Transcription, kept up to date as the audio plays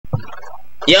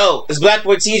Yo, it's Black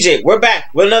Boy TJ. We're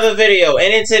back with another video,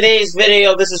 and in today's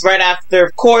video, this is right after,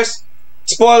 of course,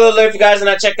 spoiler alert if you guys did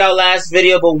not check out last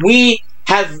video, but we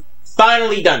have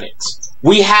finally done it.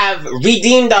 We have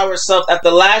redeemed ourselves after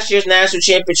last year's national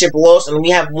championship loss, and we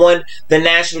have won the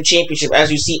national championship.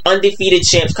 As you see, undefeated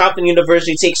champs, Compton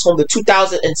University takes home the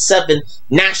 2007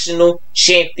 national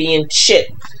championship.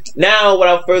 Now,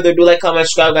 without further ado, like, comment,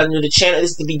 subscribe, guys, new to the channel.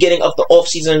 This is the beginning of the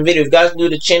off-season video. If you guys new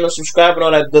to the channel, subscribe, and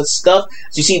all that good stuff.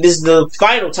 So you see, this is the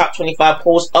final top 25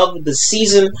 polls of the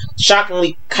season.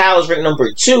 Shockingly, Kyle is ranked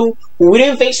number 2, who we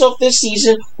didn't face off this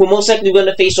season, who most likely going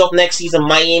to face off next season.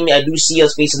 Miami, I do see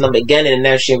us facing them again in the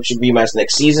national championship rematch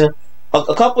next season.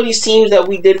 A couple of these teams that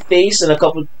we did face, and a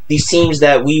couple of these teams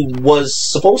that we was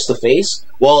supposed to face,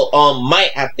 well,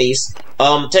 might have faced.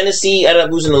 Tennessee ended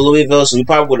up losing to Louisville, so we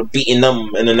probably would have beaten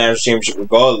them in the national championship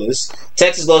regardless.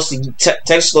 Texas lost to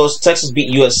Texas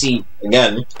beat USC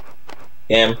again.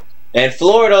 Yeah. And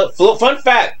Florida, fun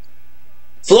fact,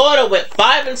 Florida went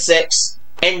 5-6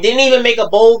 and didn't even make a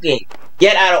bowl game.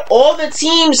 Yet out of all the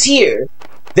teams here,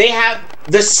 they have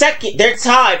the second. They're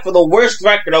tied for the worst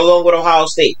record along with Ohio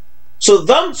State. So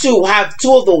them two have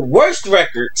two of the worst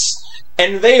records,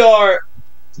 and they are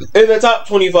in the top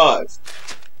 25.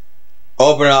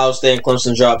 Auburn, Ohio State, and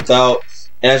Clemson dropped out.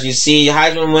 And as you see,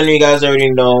 Heisman winner, you guys already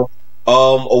know.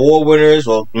 Award winners,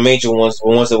 well, major ones, the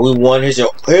ones that we won.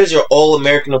 Here's your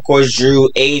All-American, of course, Drew,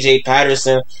 AJ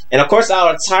Patterson, and of course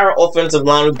our entire offensive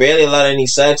line. We barely allowed any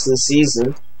sacks this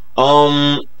season.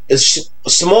 It's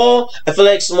Small. I feel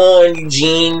like Small and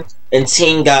Eugene and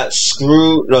Ting got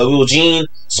screwed. Eugene,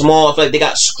 Small, I feel like they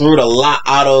got screwed a lot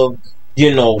out of,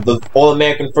 you know, the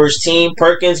All-American first team.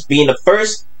 Perkins being the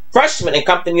first freshman in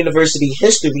Compton University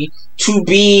history to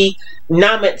be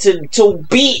nominated to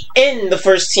be in the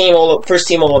first team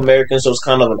All-American, so it's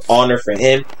kind of an honor for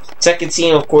him. Second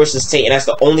team, of course, is Tate, and that's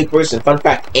the only person. Fun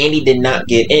fact: Andy did not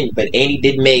get in, but Andy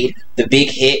did made the big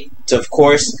hit to, of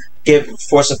course,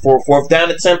 force a fourth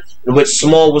down attempt, in which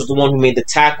Small was the one who made the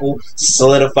tackle,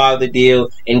 solidified the deal,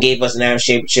 and gave us an national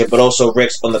championship. But also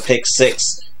Ricks on the pick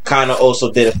 6 kind of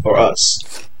also did it for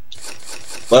us.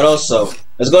 But also,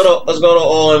 let's go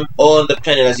to all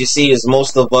independent. As you see, is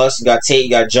most of us. You got Tate, you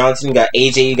got Johnson, you got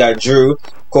AJ, you got Drew.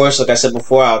 Of course, like I said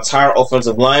before, our entire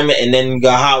offensive lineman, and then you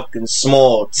got Hopkins,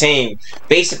 Small, Ting.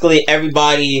 Basically,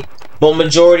 everybody, but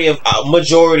majority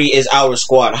is our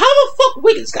squad. How the fuck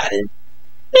Wiggins got in?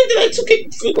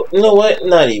 You know what?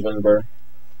 Not even, bro.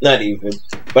 Not even.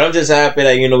 But I'm just happy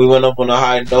that, you know, we went up on a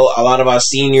high note. A lot of our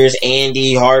seniors,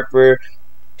 Andy, Harper,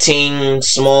 Ting,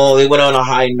 Small, they went on a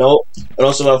high note. And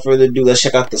also, without further ado, let's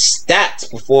check out the stats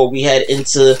before we head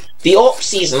into the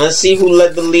off-season. Let's see who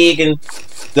led the league and...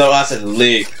 No, I said the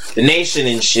league. The nation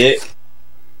and shit.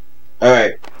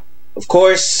 Alright. Of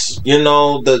course, you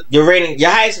know, your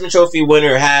Heisman Trophy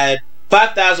winner had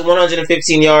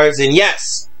 5,115 yards, and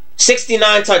yes,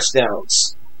 69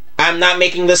 touchdowns. I'm not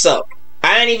making this up.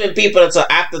 I didn't even peep it until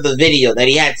after the video that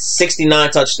he had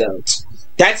 69 touchdowns.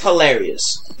 That's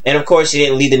hilarious. And of course, he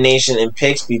didn't lead the nation in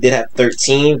picks, but he did have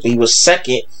 13. But he was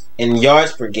second in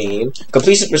yards per game.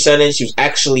 Completion percentage, he was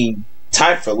actually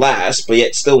tied for last, but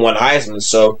yet still won Heisman.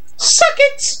 So, suck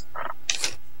it!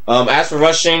 As for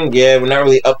rushing, yeah, we're not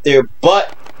really up there,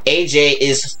 but AJ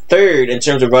is third in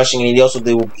terms of rushing, and he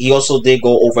also did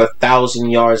go over 1,000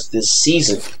 yards this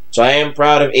season. So I am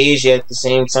proud of AJ at the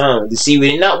same time. You see,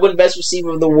 we did not win Best Receiver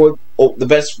of the Award, or the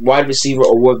Best Wide Receiver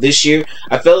Award this year.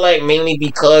 I feel like mainly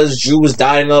because Drew was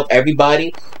dotting up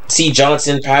everybody. See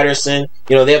Johnson, Patterson,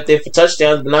 you know, they're up there for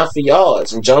touchdowns, but not for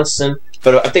yards. And Johnson,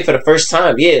 I think for the first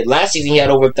time, yeah, last season he had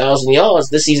over 1,000 yards.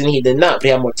 This season he did not, but he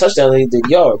had more touchdowns than he did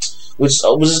yards, which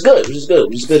is good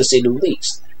to say the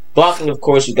least. Blocking, of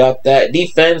course, we got that.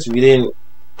 Defense, we didn't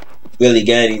really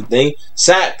get anything.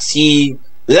 Sacks, he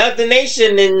led the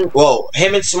nation in, well,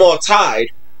 him and Small tied,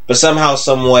 but somehow,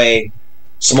 some way,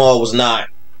 Small was not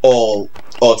all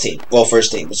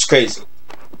first team. It's crazy.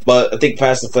 But I think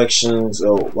pass deflections,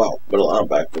 oh wow, middle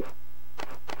linebacker.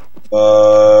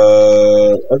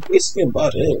 That's basically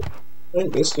about it.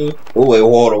 Basically, oh wait,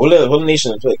 hold on. What the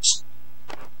nation in picks?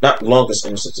 Not longest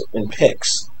in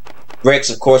picks. Ricks,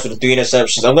 of course, with the 3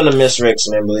 interceptions. I'm gonna miss Ricks,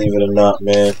 man, believe it or not,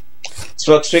 man.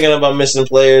 Speaking about missing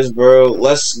players, bro,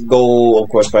 let's go, of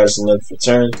course, Patterson left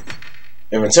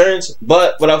returns.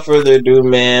 But without further ado,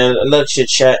 man, enough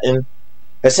chit-chatting.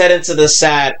 Let's head into the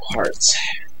sad parts.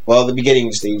 Well, the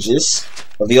beginning stages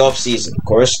of the off-season, of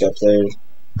course. Got player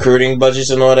recruiting budgets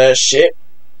and all that shit.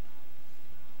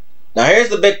 Now, here's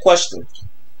the big question.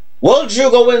 Will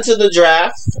Drew go into the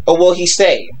draft, or will he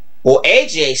stay? Will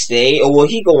AJ stay, or will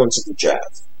he go into the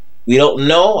draft? We don't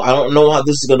know. I don't know how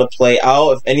this is gonna play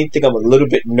out. If anything, I'm a little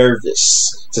bit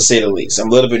nervous, to say the least. I'm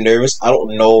a little bit nervous. I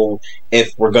don't know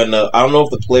if we're gonna. I don't know if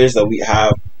the players that we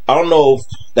have. I don't know if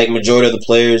like majority of the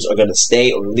players are gonna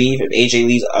stay or leave. If AJ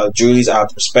leaves, Drew leaves, I have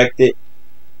to respect it.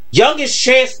 Young is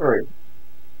transferring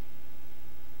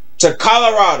to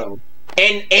Colorado,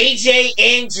 and AJ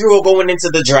and Drew are going into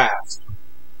the draft.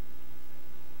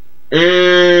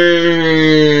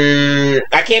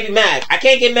 I can't be mad. I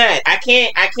can't get mad. I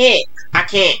can't. I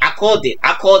called it.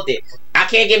 I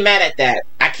can't get mad at that.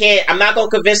 I can't. I'm not gonna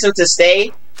convince him to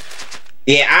stay.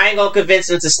 Yeah, I ain't gonna convince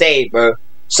him to stay, bro.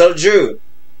 So, Drew,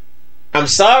 I'm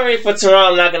sorry for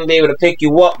Toronto. I'm not gonna be able to pick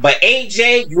you up. But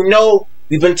AJ, you know,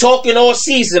 we've been talking all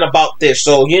season about this.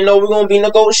 So, you know, we're gonna be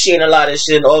negotiating a lot of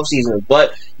shit in the offseason.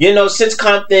 But, you know, since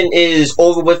Compton is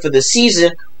over with for the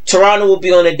season, Toronto will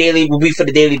be for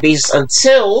the daily basis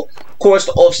until, of course,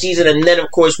 the off season, and then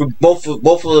of course both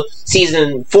of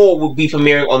season 4 will be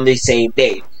premiering on the same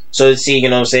day. So let's see, you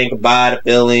know what I'm saying, goodbye to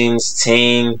Billings,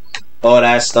 Ting, all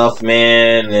that stuff,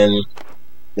 man, and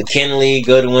McKinley,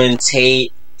 Goodwin,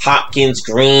 Tate, Hopkins,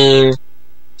 Green,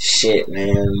 shit,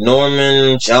 man,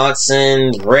 Norman,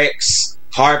 Johnson, Ricks,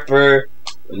 Harper,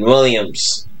 and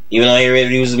Williams. Even though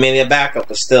he was mainly a backup,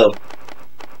 but still.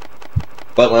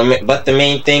 But the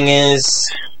main thing is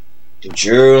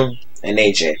Drew and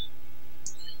AJ.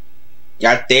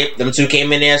 Them two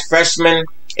came in there as freshmen.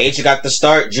 AJ got the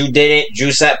start. Drew didn't.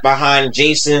 Drew sat behind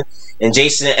Jason, and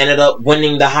Jason ended up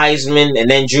winning the Heisman.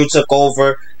 And then Drew took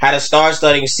over, had a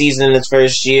star-studding season in his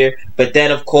first year. But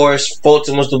then, of course,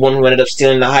 Fulton was the one who ended up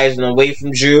stealing the Heisman away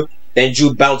from Drew. Then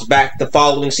Drew bounced back the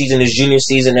following season, his junior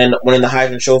season, and winning the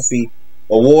Heisman Trophy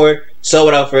award. So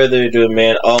without further ado,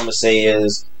 man, all I'm gonna say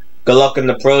is, good luck in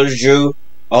the pros, Drew.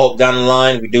 I hope down the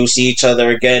line we do see each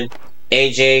other again.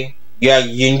 AJ, yeah,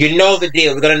 you know the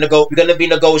deal. We're gonna be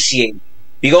negotiating.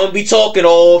 We're gonna be talking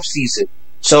all off season.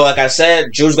 So, like I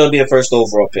said, Drew's gonna be the first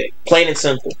overall pick. Plain and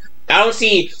simple.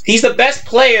 He's the best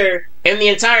player in the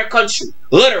entire country,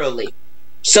 literally.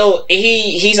 So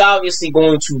he's obviously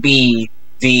going to be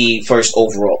the first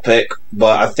overall pick.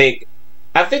 But I think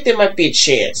there might be a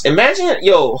chance. Imagine,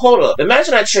 hold up.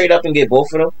 Imagine I trade up and get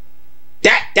both of them.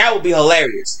 That would be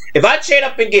hilarious. If I trade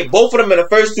up and get both of them in the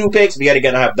first 2 picks, we gotta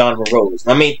have Donovan Rose.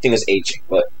 My main thing is AJ,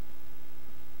 but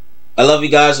I love you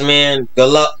guys, man. Good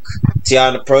luck to y'all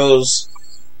in the pros.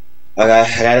 I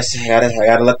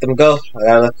gotta let them go.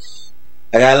 I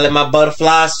gotta let my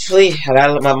butterflies flee. I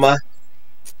gotta let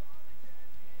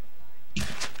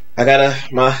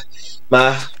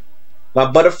my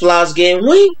butterflies getting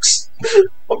wings. My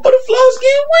butterflies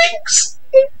getting wings.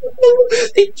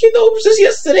 Just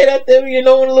yesterday that they were, in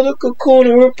a little cocoon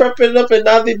and we were prepping up, and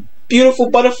now they're beautiful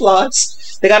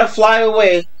butterflies. They gotta fly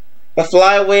away. They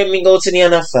fly away and we go to the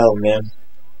NFL, man.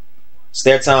 It's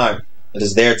their time. It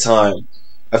is their time.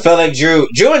 I felt like Drew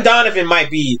and Donovan might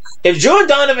be. If Drew and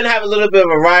Donovan have a little bit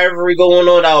of a rivalry going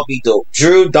on, that would be dope.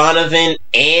 Drew, Donovan,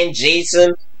 and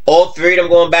Jason, all 3 of them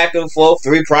going back and forth.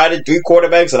 3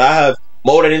 quarterbacks that I have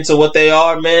molded into what they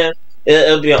are, man.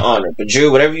 It'll be an honor. But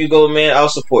Drew, whatever you go, man, I'll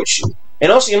support you.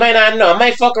 And also, you might not know, I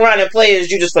might fuck around and play as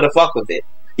Drew just for the fuck of it.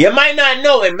 You might not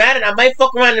know it, Madden. I might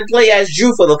fuck around and play as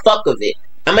Drew for the fuck of it.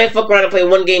 I might fuck around and play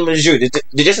 1 game as Drew,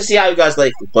 just to see how you guys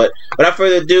like it. But without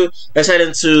further ado, let's head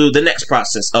into the next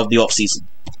process of the offseason.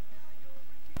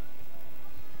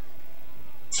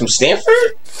 From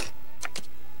Stanford?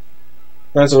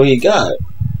 That's what he got.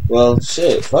 Well,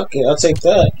 shit, fuck it, I'll take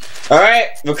that. Alright,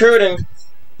 recruiting.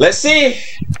 Let's see.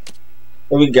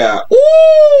 What we got?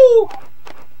 Ooh!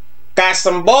 Got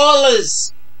some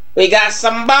ballers. We got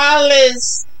some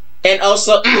ballers. And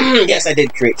also, yes, I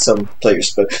did create some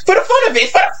players, but for the fun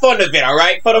of it,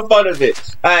 alright? For the fun of it.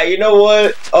 Alright, you know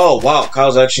what? Oh, wow,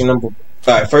 Kyle's actually number...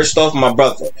 Alright, first off, my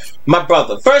brother.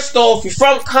 First off, you're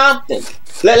from Compton.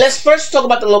 Let's first talk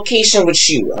about the location with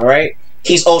you, alright?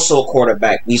 He's also a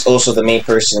quarterback. He's also the main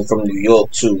person from New York,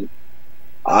 too.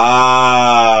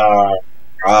 Man,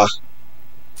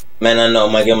 I know.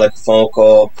 I might get him like a phone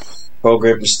call.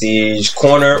 Program prestige.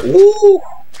 Corner. Woo!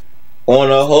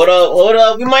 Corner. Hold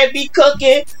up. We might be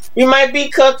cooking.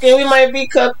 Let's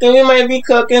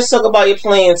talk about your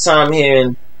playing time here.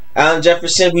 And Allen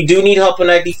Jefferson, we do need help on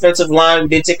that defensive line. We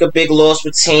did take a big loss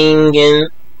with Ting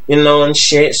and, and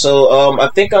shit. So, I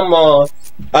think I'm, like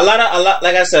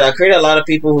I said, I created a lot of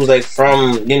people who's like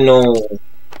from,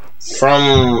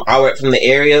 from the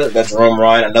area. That's Jerome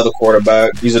Ryan, another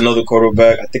quarterback. He's another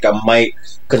quarterback. I think I might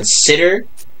consider.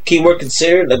 Keyword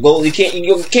consider. The goal. You can't.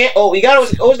 Oh, we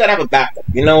always gotta have a backup.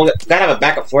 Gotta have a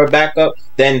backup for a backup.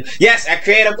 Then yes, I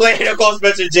create a player called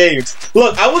Spencer James.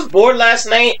 Look, I was bored last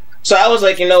night, so I was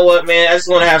like, you know what, man? I just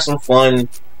want to have some fun.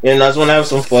 And I just want to have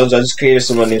some fun. So I just created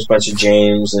someone named Spencer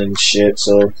James and shit.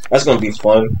 So that's gonna be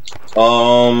fun.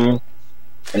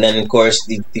 And then of course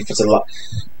the defensive line.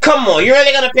 Come on, you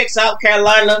really gonna pick South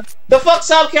Carolina? The fuck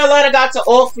South Carolina got to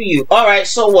offer you? All right,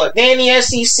 so what? They're in the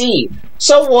SEC.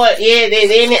 So what? Yeah,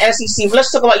 they're in the SEC. But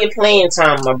let's talk about your playing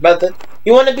time, my brother.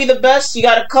 You want to be the best? You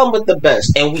gotta come with the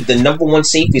best. And the number one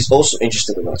safety is also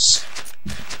interested in us.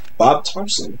 Bob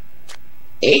Thompson.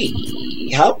 Hey,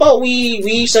 how about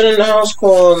we sit in the house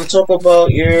call and talk about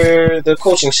the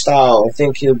coaching style? I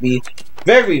think he'll be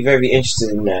very, very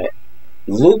interested in that.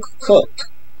 Luke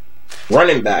Cook,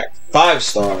 running back,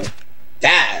 5-star,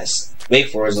 fast.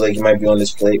 Wait for it, like he might be on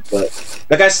this plate, but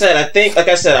like I said, I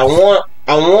want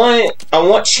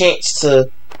Chance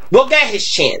to. We'll get his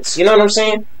chance. You know what I'm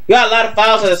saying? We got a lot of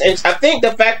files, and I think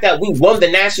the fact that we won the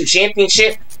national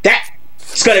championship,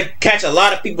 that's gonna catch a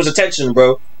lot of people's attention,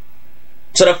 bro.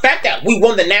 So the fact that we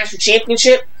won the national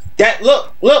championship, that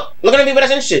look at the people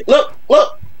that's interested. Look.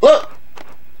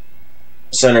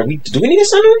 Center, do we need a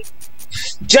center?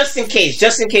 Just in case.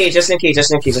 Let's talk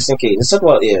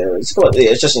about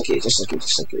it's just in case.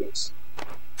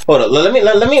 Hold up, let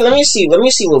me see what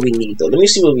we need though. Let me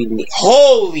see what we need.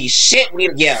 Holy shit, we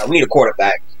need a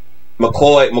quarterback.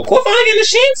 McCoy finally getting a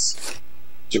chance?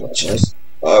 Too much chance.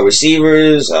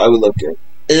 Receivers, how we looking?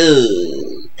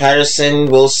 Patterson,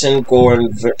 Wilson,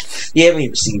 Gordon. Yeah, we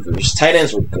need receivers. Tight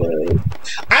ends were good.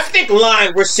 I think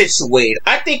line, we're situated.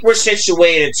 I think we're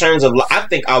situated in terms of. I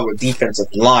think our defensive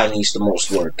line needs the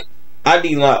most work. I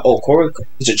need line. Oh, Corey,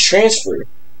 it's a transfer.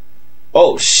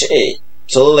 Oh shit.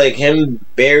 So like him,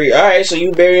 Barry. All right, so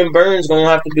you, Barry, and Burns gonna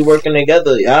have to be working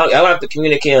together. Y'all have to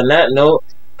communicate on that note.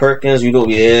 Perkins, we go,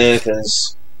 yeah,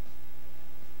 because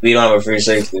we don't have a free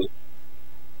safety.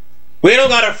 We don't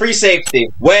got a free safety.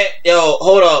 Wait, yo,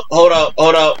 hold up.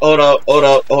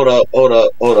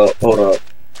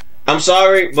 I'm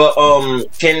sorry, but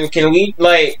can we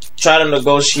like try to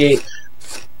negotiate?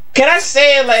 Can I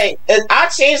say like our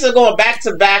chances of going back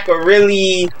to back are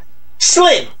really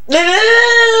slim? Let's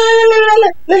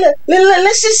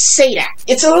just say that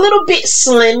it's a little bit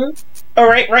slim. All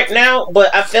right now,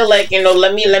 but I feel like, you know,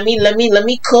 let me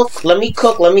cook some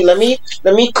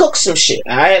shit.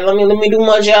 All right, let me do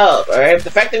my job. All right, the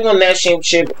fact that we won that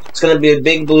championship, it's gonna be a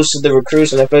big boost to the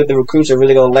recruits, and I feel like the recruits are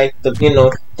really gonna like playing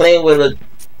with a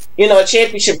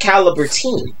championship caliber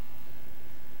team.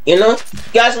 You know,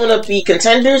 you guys want to be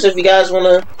contenders, if you guys want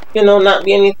to, not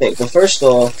be anything. But first,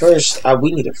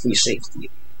 we need a free safety.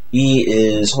 He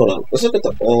is. Hold on, let's look at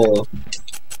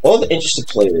all the interested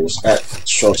players at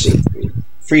short safety.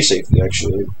 Free safety,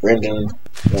 actually. Brandon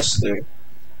Lester.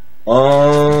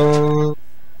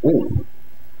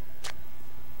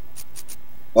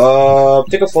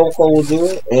 Take a phone call, we'll do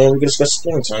it, and we can discuss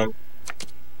playing time.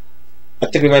 I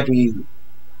think we might be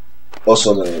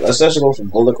also let's actually go for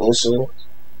Bullock also. Let's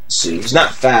see. He's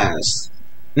not fast.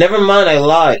 Never mind, I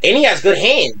lied. And he has good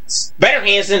hands. Better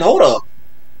hands than hold up.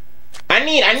 I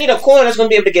need a corner that's gonna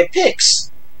be able to get picks.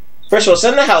 First of all,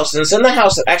 send the house.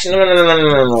 Actually,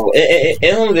 no.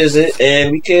 In home visit,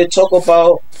 and we could talk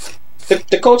about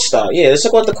the coach style. Yeah, let's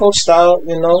talk about the coach style.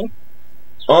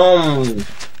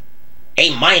 A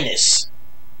minus.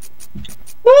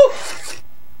 Woo.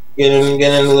 Getting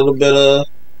a little bit of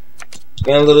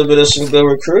some good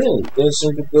recruiting. Getting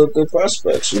some good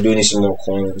prospects. We do need some more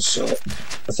corners, so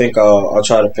I think I'll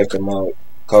try to pick them out.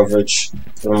 Coverage.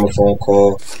 Give them a phone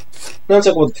call. I'm gonna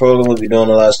talk about the program we've been doing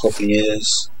the last couple of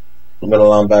years.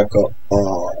 Middle linebacker.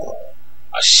 Oh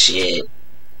shit.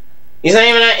 He's not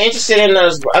even that interested in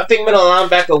us. I think middle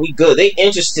linebacker, we good. They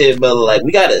interested, but like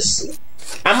we gotta see.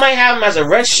 I might have him as a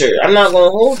red shirt. I'm not gonna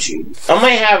hold you. I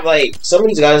might have like some of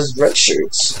these guys as red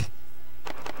shirts.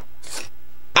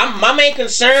 My main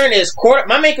concern is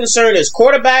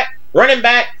quarterback, running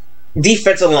back,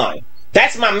 defensive line.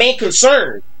 That's my main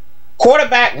concern.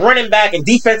 Quarterback, running back, and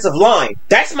defensive line.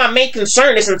 That's my main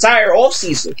concern this entire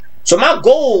offseason. So my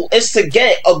goal is to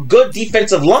get a good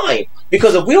defensive line.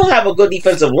 Because if we don't have a good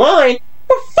defensive line,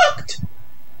 we're fucked.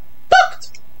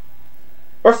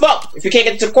 We're fucked if you can't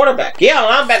get to the quarterback. Yeah,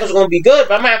 linebackers are going to be good,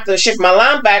 but I'm going to have to shift my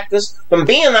linebackers from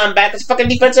being linebackers to fucking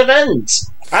defensive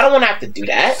ends. I don't want to have to do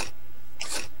that.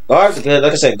 Guards are good.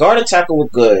 Like I said, guard and tackle were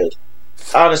good.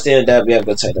 I understand that we have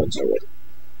good tight ends already.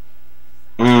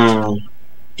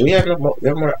 Do we have more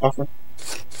to offer?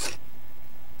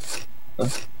 Huh?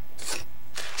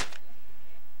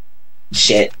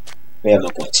 Shit. We have no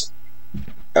points.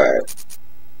 Alright.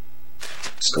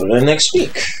 Let's go to the next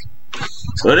week.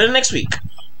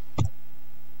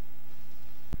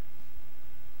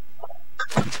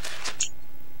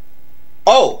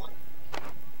 Oh!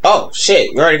 Oh,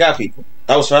 shit. We already got people.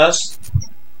 That was fast.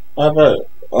 How about it?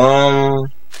 Okay,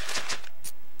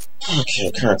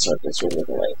 current targets we're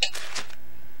looking like.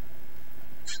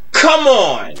 Come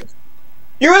on!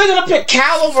 You're really gonna pick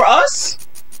Cal over us?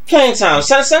 Playing time.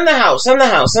 Send the house. Send the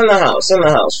house. Send the house. Send the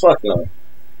house. Fuck no.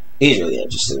 He's really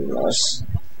interested in us.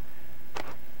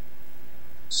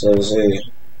 So is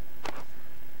he.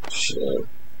 Shit.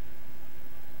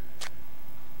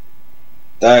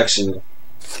 Actually.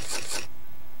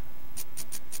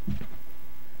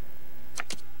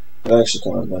 That actually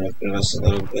kind of benefit us a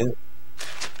little bit.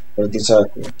 But he's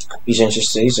talking. He's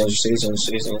interested. He's interested. He's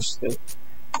interested. He's interested.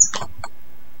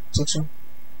 Think so?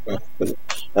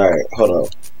 Alright, hold on.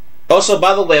 Also,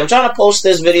 by the way, I'm trying to post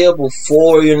this video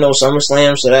before, you know,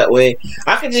 SummerSlam, so that way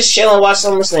I can just chill and watch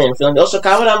SummerSlam. Feel me? Also,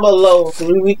 comment down below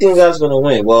who we think guys gonna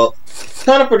win. Well,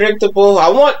 kind of predictable.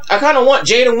 I kind of want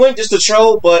Jay to win just to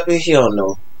troll, but you don't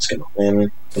know it's gonna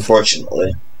win,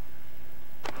 unfortunately.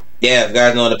 Yeah, if you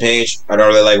guys know on the page, I don't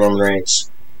really like Roman Reigns.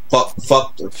 Fuck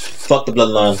the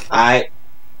bloodline.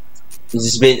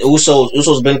 It's been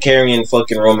Uso's been carrying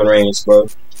fucking Roman Reigns, bro.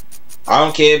 I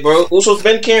don't care, bro. Uso's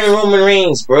been carrying Roman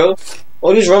Reigns, bro.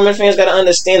 All these Roman fans gotta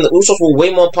understand the Usos were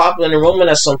way more popular than Roman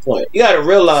at some point. You gotta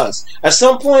realize, at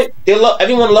some point,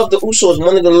 everyone loved the Usos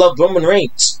more than they loved Roman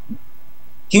Reigns.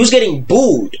 He was getting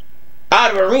booed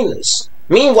out of arenas.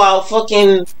 Meanwhile,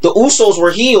 fucking the Usos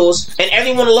were heels and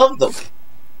everyone loved them.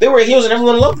 They were heels and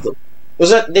everyone loved them. It was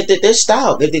their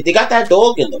style. They got that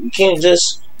dog in them. You can't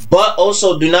just. But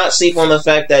also, do not sleep on the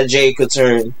fact that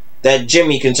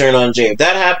Jimmy can turn on Jay. If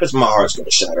that happens, my heart's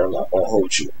gonna shatter. I'm not gonna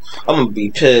hold you. I'm gonna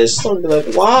be pissed. I'm gonna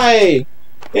be like, why?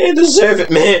 They ain't deserve it,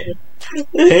 man.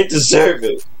 They ain't deserve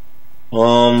it.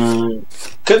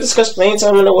 Could discuss playing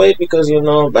time in a way because, you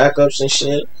know, backups and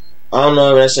shit. I don't know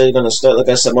if that's necessarily gonna start. Like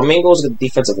I said, my main goal is the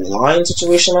defensive line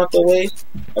situation out the way.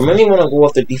 I really want to go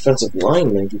after defensive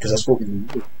linemen because that's what we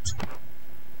need.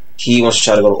 He wants to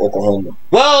try to go to Oklahoma.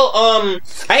 Well, I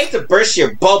hate to burst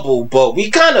your bubble, but we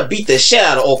kind of beat the shit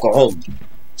out of Oklahoma.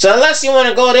 So unless you want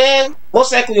to go there,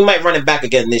 most likely we might run it back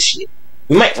again this year.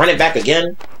 We might run it back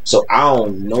again. So I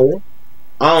don't know.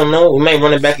 We might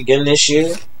run it back again this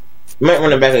year.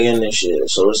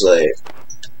 So it's like,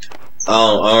 I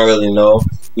don't really know.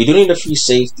 We do need a free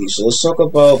safety. So let's talk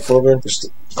about program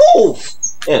prestige. Oof!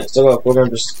 Yeah, let's talk about program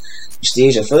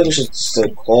prestige. I feel like we should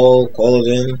call it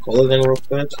in real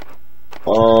quick.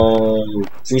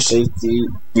 Free safety.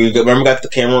 We got the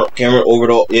camera over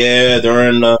the. Yeah,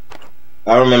 during the.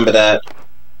 I remember that.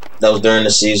 That was during the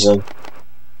season.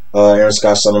 Aaron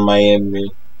Scott's son of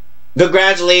Miami.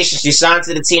 Congratulations, you signed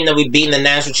to the team that we beat in the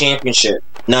national championship.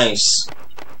 Nice.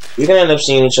 We're gonna end up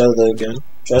seeing each other again.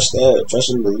 Trust that. Trust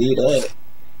him to lead that.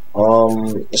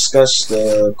 Discuss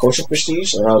the coaching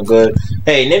prestige and how good.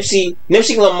 Hey, Nipsey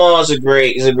Lamar is a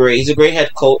great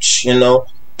head coach. You know,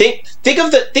 think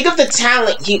of the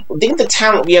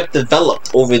talent we have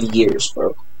developed over the years,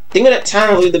 bro. Think of that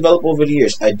talent we developed over the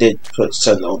years. I did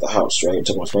send out the house, right?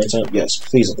 Talking about playing time. Yes,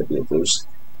 please let there be a boost.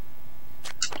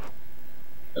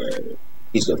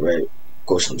 He's good, right?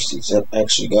 Coaching prestige. That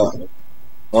actually got him.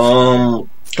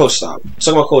 Coach style. Let's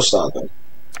talk about coach style, then.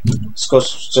 Let's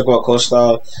talk about coach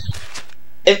style.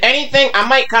 If anything, I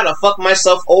might kind of fuck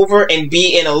myself over and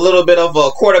be in a little bit of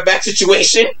a quarterback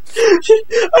situation.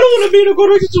 I don't want to be in a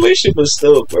quarterback situation, but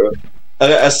still, bro.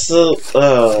 I still,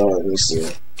 let me see.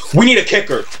 We need a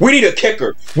kicker.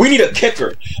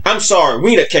 I'm sorry, we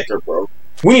need a kicker, bro.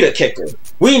 We need a kicker,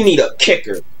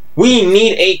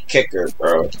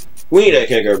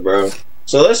 bro.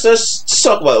 So let's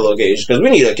talk about the location, because we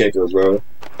need a kicker, bro.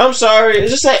 I'm sorry,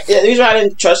 it's just like, the reason I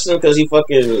didn't trust him, because he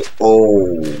fucking,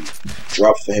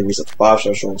 dropped for him, he's a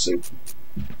 5-star strong safety.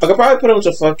 I could probably put him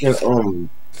to fucking,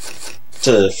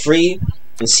 to free,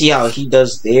 and see how he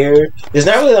does there. There's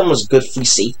not really that much good free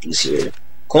safeties here.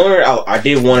 Corner, I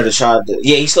did want to try to,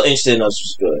 yeah, he's still interested in us, which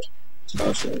is good. So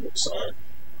I'm sure it's a good sign.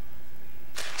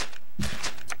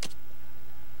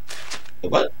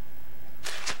 What?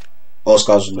 Oh,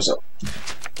 Scott's was myself.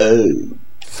 Oh.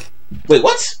 Wait,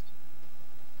 what?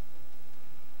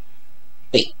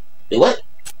 Wait, what?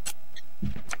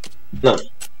 No,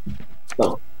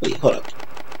 wait, hold up.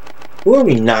 Who are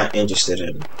we not interested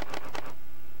in?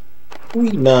 Who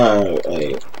we not,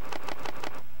 like...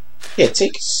 Yeah,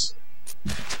 tickets.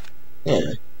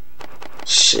 Yeah.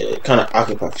 Shit, kind of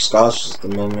occupied for scholarships at the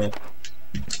moment.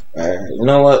 Alright, you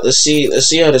know what? Let's see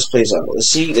how this plays out. Let's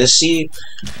see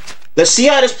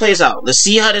how this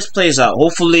plays out.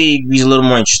 Hopefully, he's a little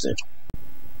more interested.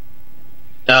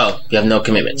 Oh, you have no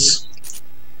commitments.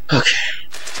 Okay.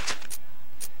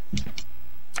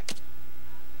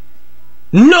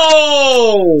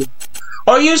 No!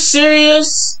 Are you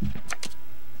serious?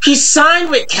 He signed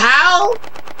with Cal?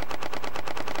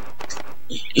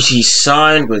 he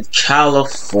signed with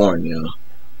California.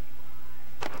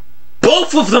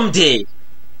 Both of them did.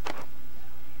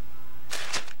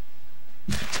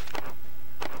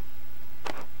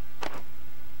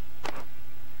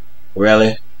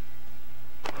 Really?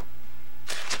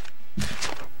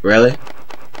 Really?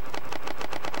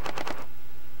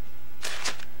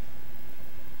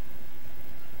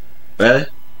 Really?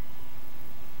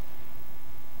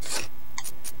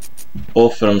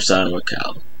 Both of them signed with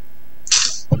Cal.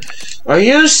 Are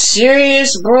you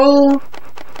serious, bro?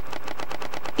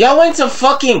 Y'all went to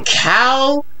fucking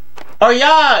Cal? Or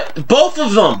y'all, both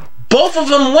of them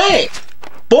went.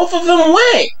 Both of them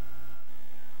went.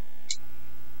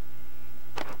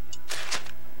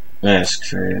 That's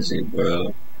crazy,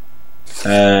 bro.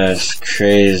 That's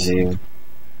crazy.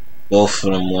 Both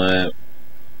of them went.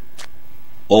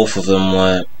 Both of them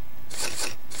went.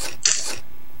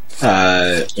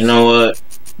 Alright, you know what?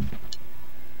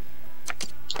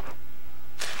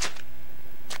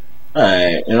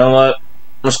 Alright, you know what?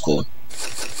 That's cool.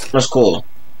 That's cool.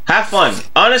 Have fun.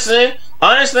 Honestly,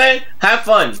 have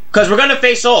fun. Cause we're gonna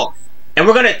face off. And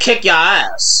we're gonna kick y'all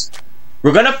ass.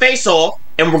 We're gonna face off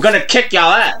and we're gonna kick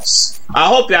y'all ass. I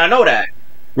hope y'all know that.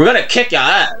 We're gonna kick y'all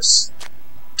ass.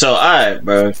 So alright,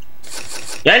 bro.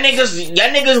 Y'all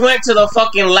niggas went to the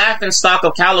fucking laughing stock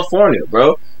of California,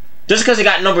 bro. Just because he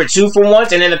got number 2 for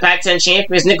once and then the Pac-10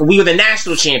 champions, nigga, we were the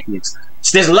national champions.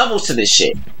 So there's levels to this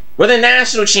shit. We're the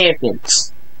national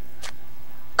champions.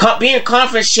 Being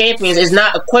conference champions is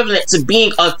not equivalent to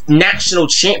being a national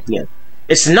champion.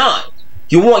 It's not.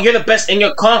 You're the best in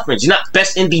your conference. You're not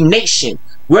best in the nation.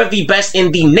 We're the best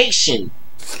in the nation.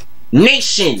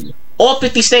 Nation. All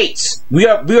 50 states. We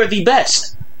are the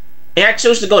best. And I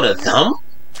chose to go to them?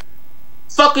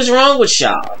 Fuck is wrong with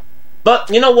y'all? But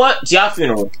you know what? It's y'all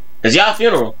funeral. It's y'all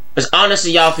funeral. It's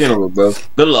honestly y'all funeral, bro.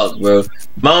 Good luck, bro.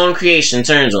 My own creation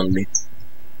turns on me.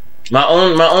 My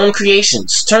own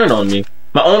creations turned on me.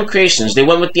 My own creations, they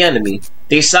went with the enemy.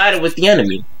 They sided with the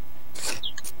enemy.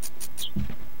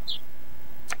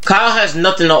 Kyle has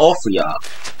nothing to offer y'all.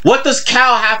 What does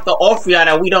Cal have to offer y'all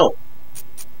that we don't?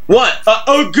 What?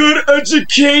 A good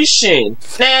education.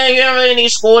 Nah, you don't really need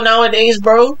school nowadays,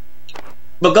 bro.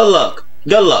 But good luck.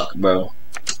 Good luck, bro.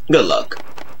 Good luck.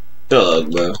 Good luck,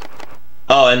 bro.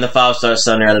 Oh, and the 5-star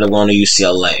center ended up going to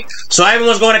UCLA. So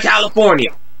everyone's going to California.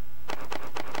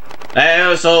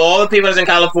 So all the people that's in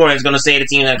California is gonna say the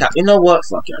team that you know what?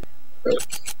 Fuck y'all.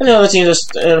 And the other teams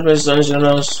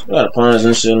that's got opponents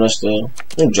and shit and still.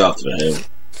 Who dropped the head?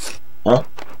 Huh?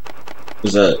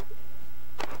 Who's that?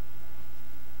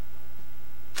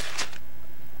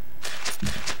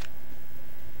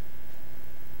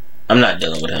 I'm not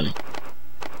dealing with him.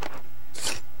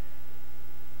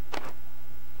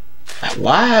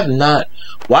 Why have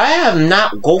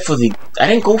not go for the I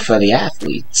didn't go for the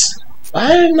athletes. Why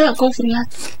did I not go for the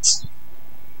athletes?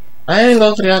 I didn't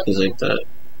go for the athletes like that.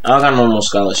 I got normal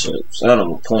scholarships. I got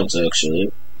normal points, actually.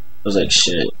 I was like,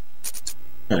 shit.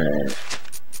 Alright.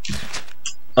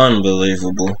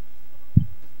 Unbelievable.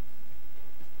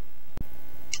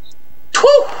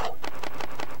 Whew!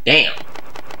 Damn.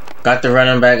 Got the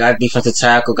running back, got defensive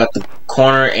tackle, got the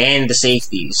corner, and the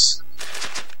safeties.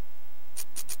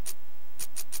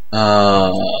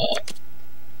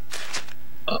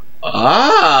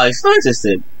 He's not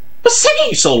interested. What's taking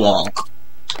you so long?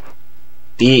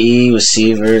 DE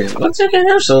receiver. What's taking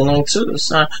him so long too? It's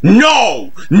not.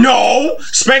 No! No!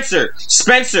 Spencer!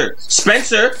 Spencer!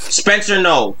 Spencer! Spencer,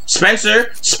 no!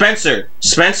 Spencer! Spencer!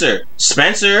 Spencer!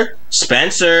 Spencer!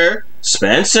 Spencer!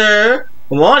 Spencer!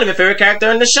 Come on, I'm your favorite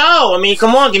character in the show. I mean,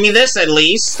 come on, give me this at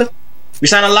least. We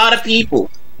signed a lot of people.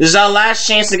 This is our last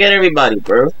chance to get everybody,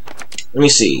 bro. Let me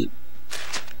see.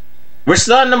 We're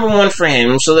still at number 1 for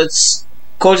him, so let's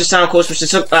coach this time, coach.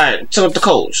 Alright, talk about the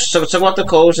coach. Talk about the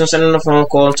coach and send him a phone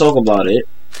call and talk about it.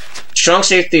 Strong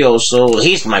safety also.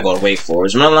 He might go to Wake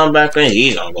Forest. Middle linebacker,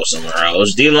 he's gonna go somewhere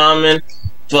else. D lineman,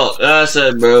 fuck. I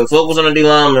said, bro. Focus on the D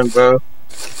lineman, bro.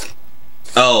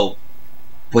 Oh,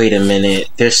 wait a minute.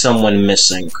 There's someone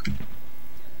missing.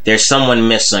 There's someone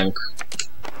missing.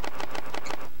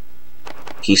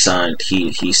 He signed.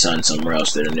 He signed somewhere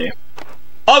else, didn't he?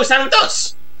 Oh, he signed with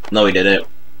us. No, he didn't.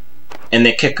 And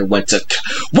the kicker went to...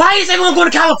 Why is everyone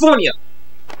going to California?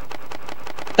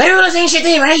 Everyone's saying shit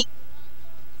there, right?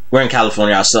 We're in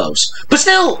California ourselves. But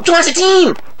still, join the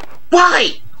team!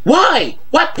 Why? Why?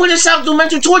 Why put yourself through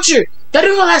mental torture? They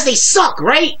don't realize they suck,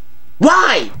 right?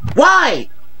 Why? Why?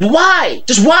 Why?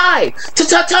 Just why?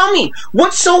 Tell me,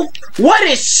 what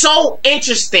is so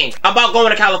interesting about going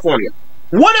to California?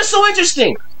 What is so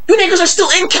interesting? You niggas are still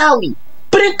in Cali,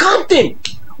 but in Compton.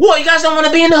 What, you guys don't want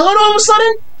to be in the hood all of a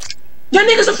sudden? Y'all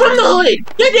niggas are from the hood.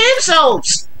 Your damn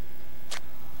selves.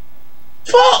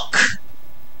 Fuck.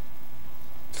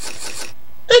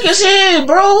 Niggas here,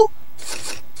 bro.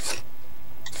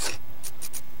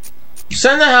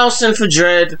 Send the house in for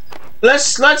Dread.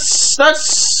 Let's.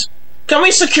 Can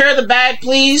we secure the bag,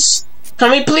 please?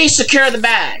 Can we please secure the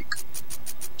bag?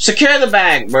 Secure the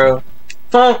bag, bro.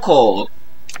 Phone call.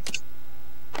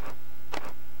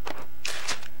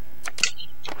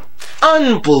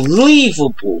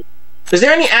 Unbelievable. Is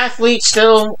there any athletes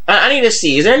still? I need to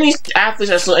see. Is there any athletes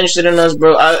that's still interested in us,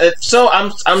 bro? If so,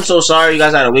 I'm so sorry you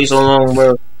guys had to wait so long,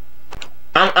 bro.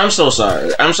 I'm so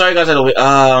sorry. I'm sorry you guys had to wait.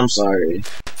 I'm sorry.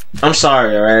 I'm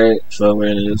sorry, alright? So where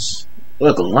it is.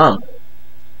 Look, Alum.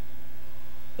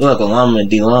 Look, Alum and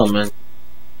D-Lum, man.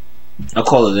 I'll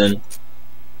call it in.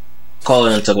 Call it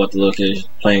in and talk about the location.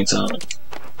 Playing time.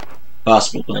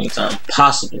 Possible playing time.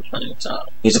 Possible playing time.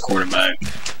 He's a quarterback.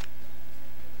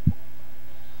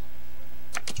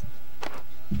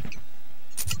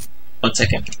 One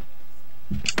second.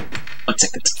 One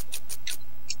second.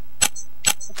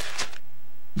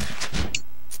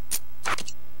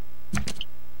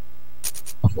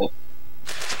 Cool.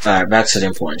 Alright, back to the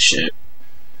important shit.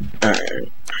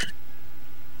 Alright.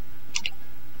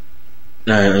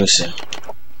 Alright, let me see.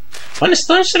 Why is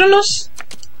throwing shit on us?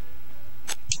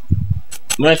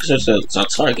 Because it's our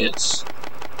targets.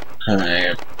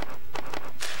 Alright.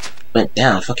 Went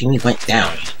down. Fucking me went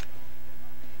down.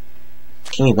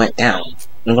 Fucking me went down. You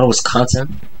gonna go to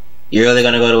Wisconsin? You're really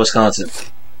gonna go to Wisconsin?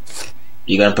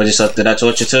 You gonna put yourself through that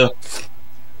torture too?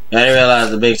 I didn't realize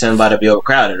the Big Ten about to be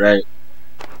overcrowded, right?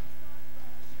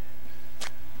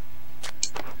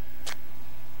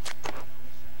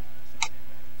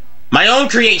 My own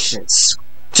creations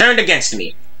turned against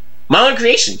me. My own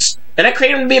creations. Did I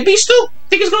create him to be a beast too?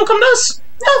 Think he's gonna come to us?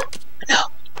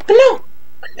 No.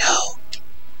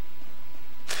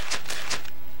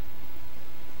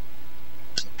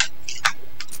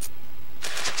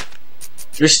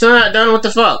 You're still not done? What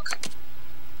the fuck?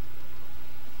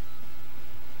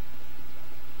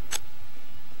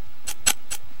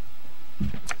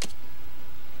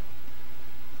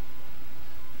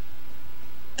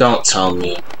 Don't tell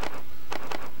me.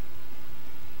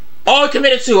 Oh, I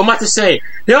committed to. I'm about to say.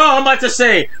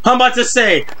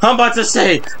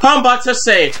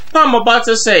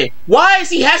 Why is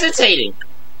he hesitating?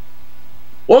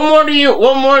 What more do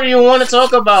you want to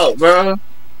talk about, bro?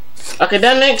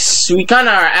 Academics, we kind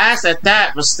of are ass at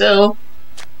that, but still.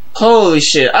 Holy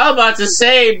shit. I was about to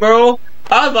say, bro.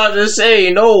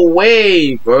 No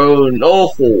way, bro.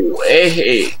 No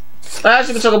way. Last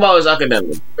we can talk about is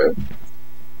academics, bro.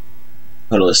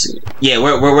 Hold on, let's see. Yeah,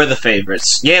 we're the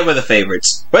favorites. Yeah, we're the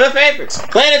favorites. We're the favorites.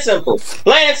 Plain and simple.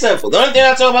 Plain and simple. The only thing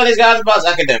I talk about these guys about is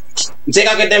academics. We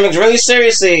take academics really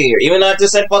seriously here, even though I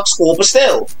just said fuck school, but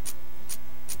still.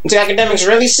 We take academics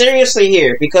really seriously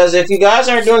here, because if you guys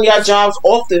aren't doing your jobs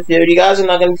off the field, you guys are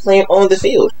not going to be playing on the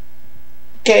field.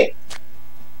 Okay?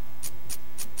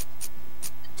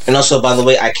 And also, by the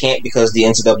way, I can't because the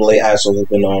NCAA asshole has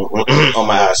been on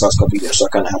my ass last couple of years, so I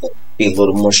kind of have to be a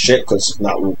little more strict because if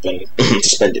not, we've been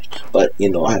suspended. But,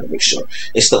 you know, I have to make sure.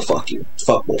 It's still fuck you.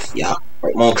 Fuck both of y'all.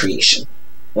 Right, my own creation.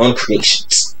 My own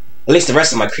creations. At least the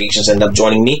rest of my creations end up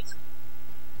joining me.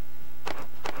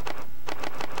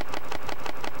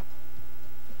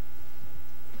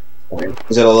 Okay.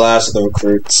 These are the last of the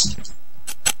recruits.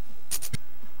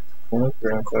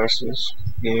 Ground classes.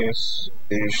 Yes,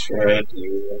 they should.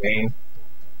 You remain.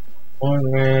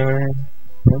 One man.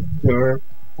 Your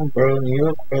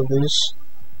brothers.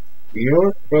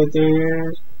 Your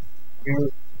brothers.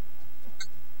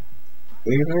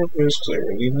 Leader is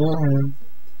clearly known.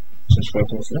 Since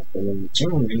fucking flip, and then the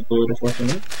team, you go to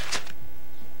fucking up.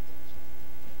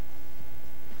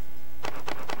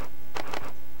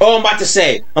 Oh, I'm about to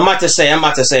say.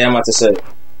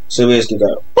 So we just do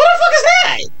that. What the fuck is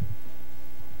that?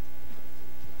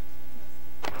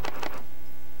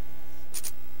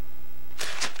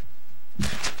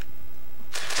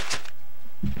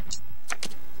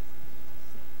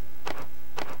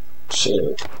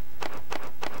 Shit.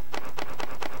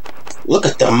 Look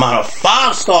at the amount of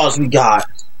 5 stars we got.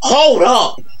 Hold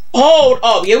up.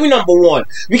 Yeah, we number 1.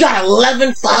 We got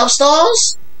 11 5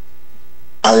 stars?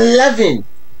 11.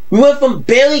 We went from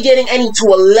barely getting any to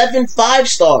 11 5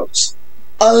 stars.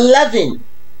 11.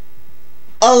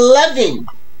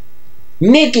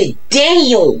 Nigga,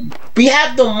 damn. We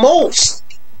have the most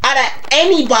out of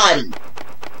anybody.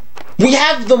 We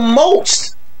have the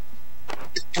most.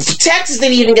 Texas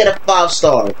didn't even get a 5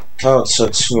 star. Oh, it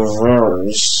took 2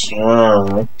 hours.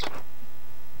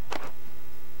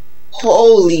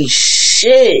 Holy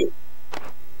shit.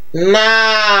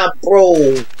 Nah,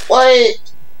 bro.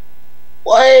 What?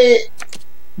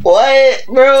 What,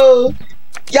 bro?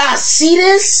 Y'all see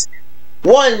this?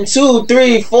 1, 2,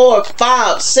 3, 4,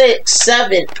 5, 6,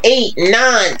 7, 8,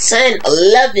 9, 10,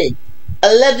 11.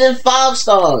 11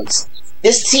 5-stars.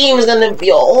 This team is gonna be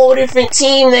a whole different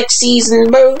team next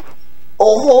season, bro. A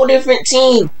whole different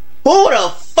team. Who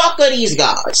the fuck are these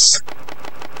guys?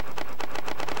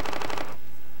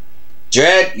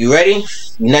 Dread, you ready?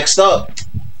 Next up.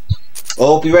 I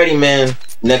hope you ready, man.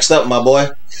 Next up, my boy.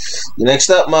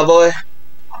 Next up, my boy.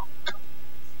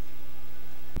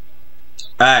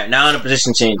 Alright, now on the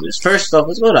position changes. First off,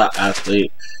 let's go to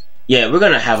athlete. Yeah, we're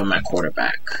gonna have him at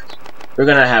quarterback. We're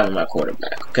gonna have him at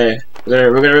quarterback, okay?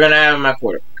 We're gonna have him at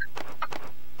quarterback.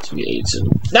 To be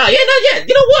 82. No, yeah.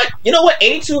 You know what?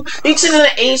 82. He's in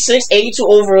the 86, 82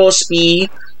 overall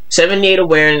speed, 78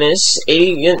 awareness.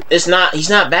 80. He's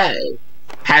not bad.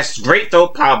 Has great throw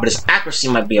power, but his accuracy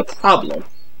might be a problem.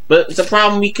 But it's a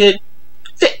problem we could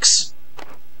fix.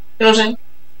 You know what I'm saying?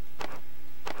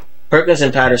 Perkins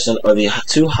and Patterson are the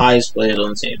two highest players on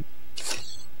the team.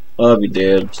 I'll be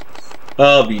damned.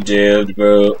 I'll be damned,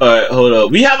 bro. Alright, hold up.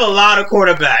 We have a lot of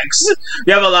quarterbacks.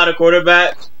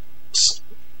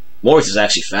 Morris is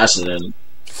actually faster than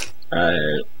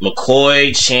Alright.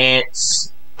 McCoy,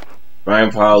 Chance,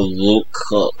 Brian Powell, Luke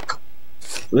Cook.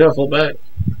 Do we have a fullback?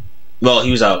 Well,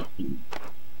 he was out. Let's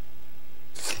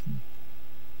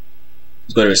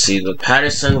go to receiver.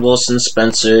 Patterson, Wilson,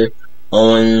 Spencer,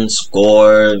 Owens,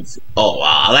 Gore. Oh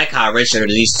wow, I like how Richard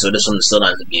released, so this one still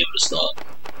not to be able to start.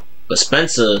 But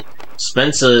Spencer,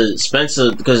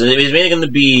 because it's mainly going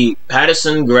to be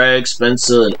Patterson, Greg,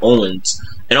 Spencer, and Owens.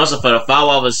 And also for the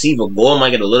foul receiver, Gore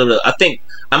might get a little bit. I think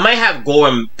I might have Gore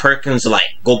and Perkins like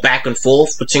go back and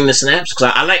forth between the snaps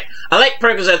because I like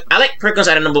Perkins at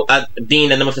being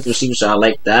the number 5 receiver, so I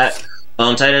like that.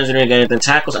 Tight ends are getting anything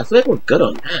tackles. I feel like we're good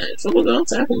on that. I feel we're good on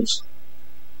tackles.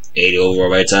 80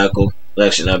 overall right tackle.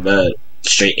 Actually not bad.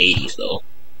 Straight 80s though.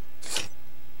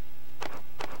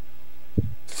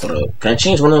 Hold up. Can I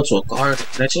change one of them to a guard?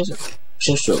 Can I change it?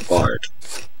 Change to a guard.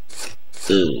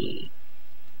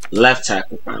 Left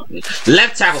tackle probably.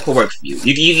 Left tackle could work for you.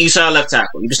 You start a left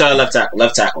tackle. You can start a left tackle.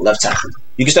 Left tackle. Left tackle.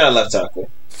 You can start a left tackle.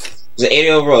 It's an 80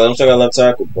 overall. Let him start a left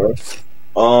tackle, bro.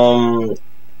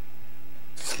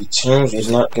 The change is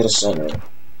not get a center.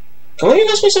 Can one of you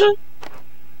guys play center?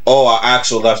 Oh, our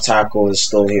actual left tackle is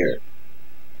still here.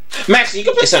 Max, you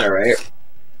can play center, right?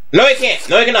 No, he can't.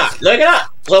 No, he cannot. No, he cannot.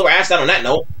 So we're asked out on that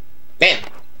note. Bam.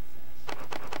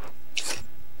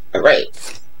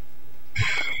 Alright.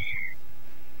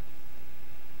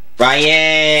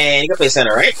 Ryan, you can play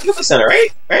center, right? You can play center, right?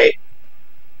 Right?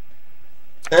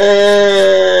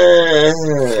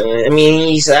 I mean,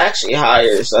 he's actually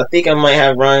higher, so I think I might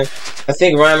have Ryan. I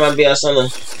think Ryan might be our center.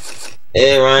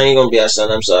 Yeah, Ryan, you're gonna be our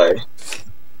center. I'm sorry.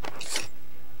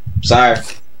 Sorry.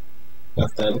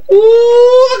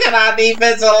 Ooh, look at our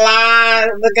defensive line.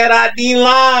 Look at our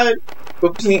D-line.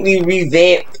 Completely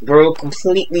revamped, bro.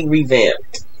 Completely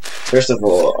revamped. First of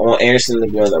all, I want Anderson to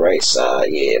be on the right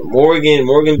side. Yeah,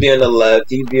 Morgan be on the left.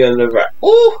 He be on the right.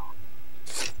 Ooh.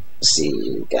 Let's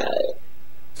see, got it.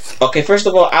 Okay, first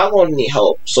of all, I won't need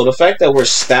help. So the fact that we're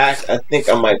stacked, I think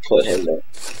I might put him there.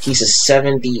 He's a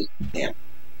 70. Damn.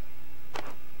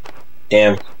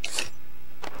 Damn.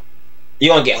 You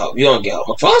don't get help. You don't get help.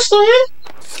 McFarland's still here?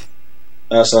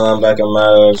 That's linebacker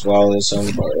Myers, Wallace, on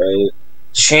the part, right?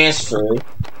 Transfer.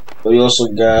 But we also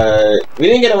got. We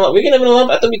didn't get him. We get him in a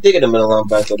linebacker. I thought we did get him in a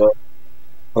linebacker though.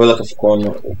 We're looking for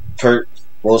corner. Pert,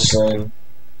 Wilson,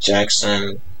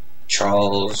 Jackson,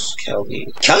 Charles,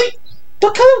 Kelly. Kelly?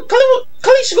 But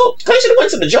Kelly should go. Kelly should have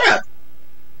went to the draft.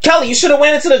 Kelly, you should have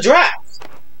went into the draft.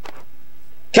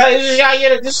 Kelly, this is your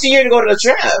year to go to the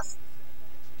draft.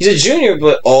 He's a junior,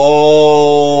 but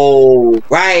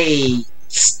right,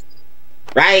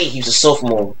 he was a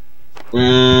sophomore.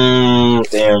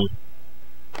 Damn.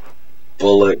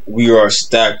 Bullock, we are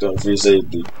stacked on free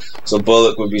safety, so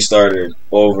Bullock would be started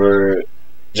over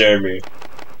Jeremy.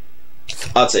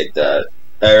 I'll take that.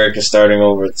 Eric is starting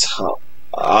over top.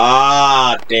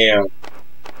 Ah, damn.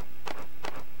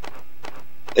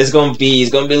 It's gonna be a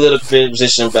little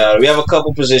position battle. We have a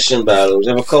couple position battles.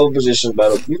 We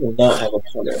do not have a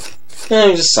punter.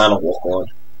 Just sign a walk on.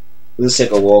 Let's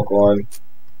take a walk on.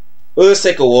 Let's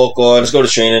go to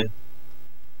training.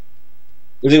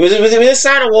 We just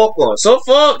sign a walk on. So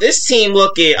far, this team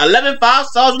looking 11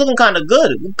 5-stars, looking kind of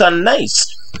good. Looking kind of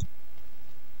nice.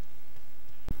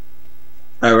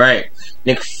 All right,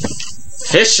 Nick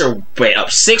Fisher went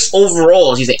up 6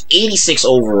 overalls. He's an 86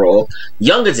 overall.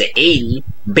 Younger's an 80.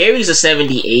 Barry's a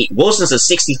 78. Wilson's a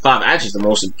 65. Actually, the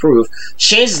most improved.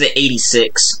 Chance is an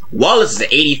 86. Wallace is an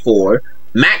 84.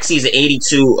 Maxey's an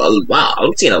 82. Wow,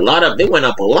 I'm seeing a lot of. They went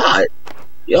up a lot.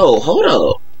 Yo, hold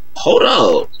up. Hold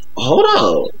up. Hold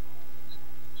up.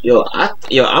 Yo, I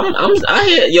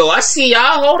hear. Yo, I see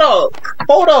y'all. Hold up.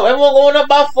 Hold up. Everyone going up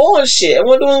by 4 and shit.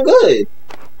 Everyone doing good.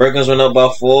 Perkins went up by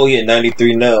 4. He at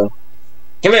 93 now.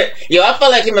 Him and, yo, I feel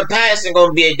like him and Patterson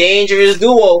gonna be a dangerous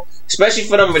duo, especially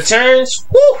for them returns.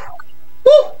 Woo,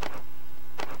 woo,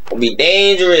 will be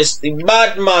dangerous. The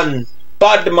Badman,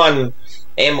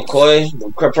 and McCoy.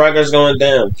 The progress going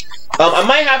down. I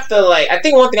might have to I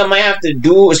think one thing I might have to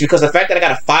do is because the fact that I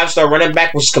got a 5-star running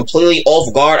back was completely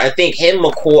off guard. I think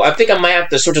McCoy. I think I might have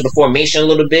to switch up the formation a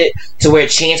little bit to where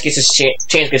Chance gets his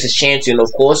chance. And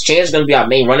of course, Chance is gonna be our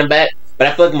main running back. But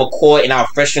I feel like McCoy and our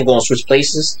freshman going to switch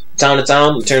places time to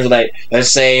time in terms of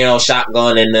let's say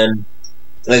shotgun and then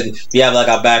we have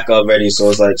our backup ready. So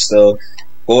it's still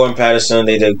Gordon, Patterson,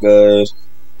 they did good.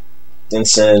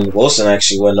 Denson, Wilson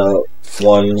actually went up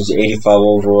 1. He's 85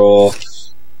 overall.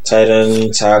 Tight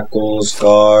end, tackles,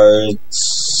 guards,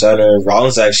 center.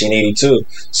 Rollins actually an 82.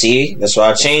 See, that's why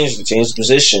I changed the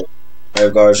position.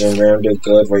 Right guards and Graham did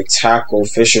good. Right tackle,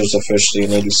 Fisher's officially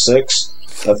an 86.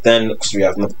 Left end, because we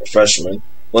have nothing but freshmen.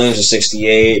 Williams is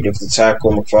 68. If the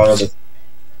tackle, McFarland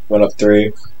went up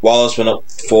 3. Wallace went up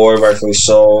 4, rightfully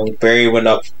so. Barry went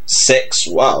up 6.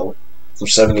 Wow. From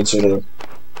 72 to...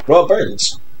 Well,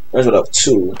 Burns went up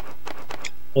 2.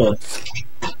 Huh.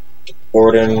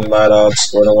 Gordon,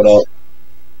 Maddox, Gordon went up.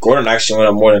 Gordon actually went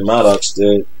up more than Maddox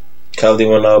did. Kelly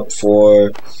went up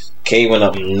 4. Cade went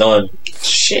up none.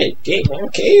 Shit, Cade.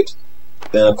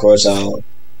 Then, of course,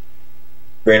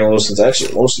 Brandon Wilson's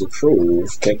actually most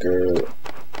improved kicker.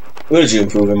 What did you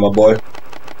improve in, my boy?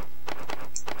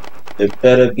 It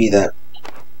better be that.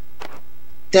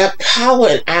 That power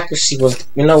and accuracy was.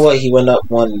 You know what? He went up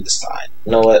 1 this time.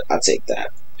 You know what? I'll take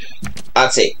that. I'll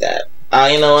take that.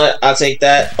 You know what? I'll take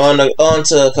that. On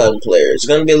to a couple players. It's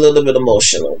gonna be a little bit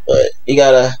emotional, but we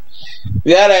gotta.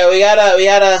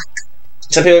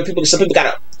 Some people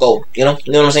gotta go. You know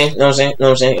what I'm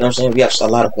saying? We have a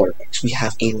lot of quarterbacks. We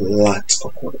have a lot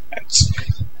of quarterbacks.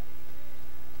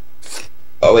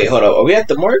 Oh wait, hold up. Are we at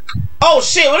the mark? Oh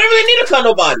shit! We don't really need to cut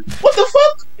nobody. What the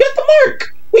fuck? We at the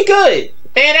mark. We good.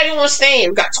 Man, everyone's staying.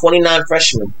 We got 29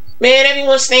 freshmen. Man,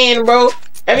 everyone's staying, bro.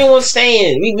 Everyone's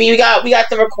staying. We got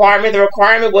the requirement. The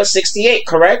requirement was 68,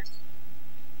 correct?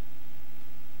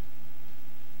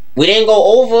 We didn't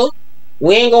go over.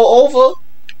 We ain't go over.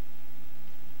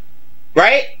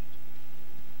 Right?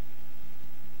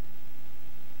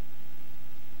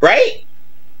 Right?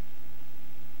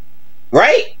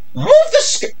 Right? Move the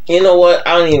script. You know what?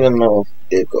 I don't even know if it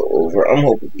did go over. I'm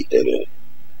hoping we did it.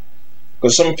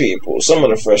 Because some of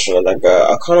the freshmen I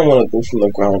got, I kind of want to go from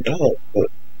the ground up, but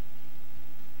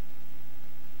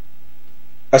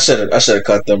I should have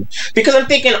cut them. Because I'm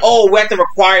thinking, oh, we're at the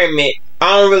requirement.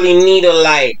 I don't really need,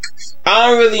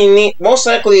 most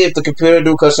likely if the computer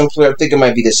do cut some player, I think it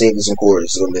might be the safest and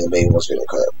quarters. It's going to be the main ones going to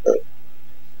cut. But.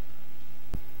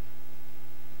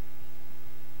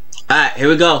 Alright, here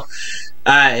we go.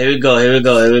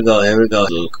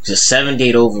 Just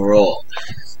 78 overall.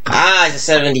 It's a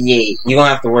 78. You're going to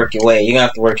have to work your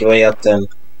way. Up then.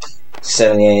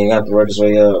 78. You're going to have to work his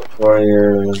way up. For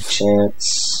your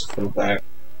chance. From back.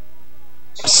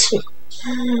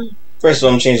 First of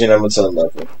all, I'm changing them to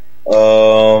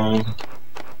 11.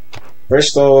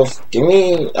 First off, give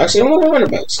me the running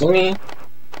backs. Give me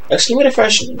the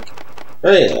freshman.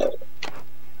 Right,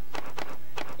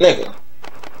 nigga.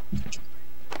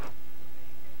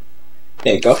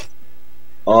 There you go.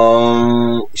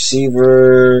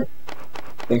 Receiver.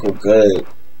 I think we're good.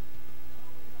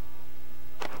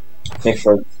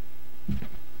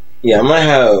 I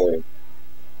might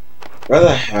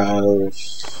rather have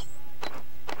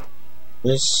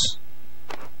this.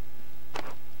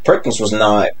 Perkins was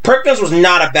not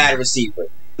a bad receiver.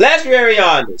 Let's be very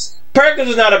honest. Perkins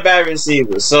was not a bad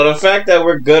receiver. So the fact that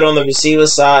we're good on the receiver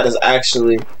side is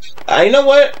actually, you know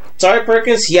what? Sorry,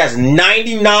 Perkins. He has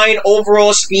 99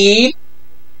 overall speed.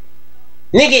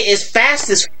 Nigga is fast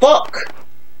as fuck.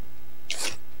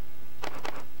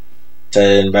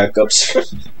 10 backups.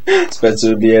 Spencer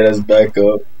would be at his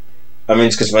backup. I mean,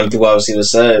 it's because running through wide receiver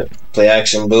side. Play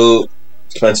action boot.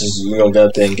 Spencer's gonna get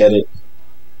up there and get it.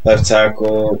 Left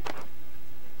tackle.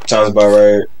 Sounds about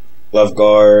right. Left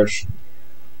guard.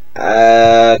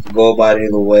 I could go about it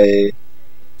either way.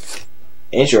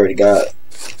 Ain't you already got?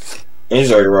 Ain't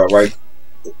you already right?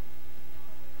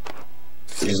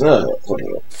 He's not.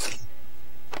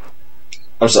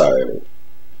 I'm sorry.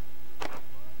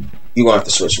 You gonna have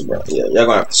to switch, bro. Yeah, y'all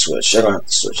gonna have to switch. Y'all gonna have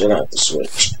to switch. Y'all gonna have to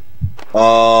switch.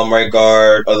 Right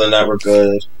guard. Other than that, we're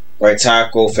good. Right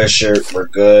tackle, Fisher, we're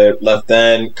good. Left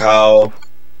end, Kyle,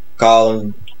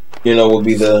 you know, will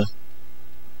be the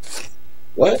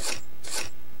what?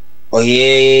 Oh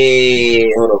yeah.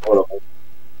 Hold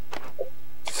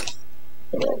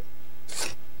on.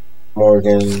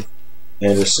 Morgan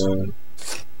Anderson,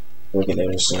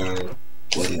 Williams.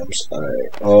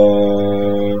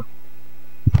 Alright.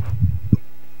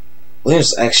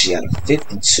 Williams actually out of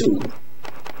 52.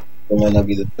 He might not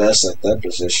be the best at that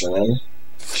position.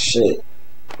 Shit.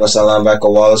 What's that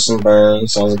linebacker? Wallace and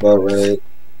Burns. Sounds about right.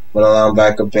 But a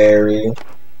linebacker Barry.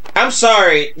 I'm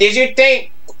sorry. Did you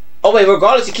think? Oh wait.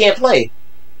 Regardless, he can't play.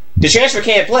 The transfer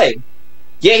can't play.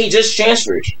 Yeah, he just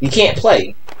transferred. He can't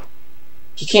play.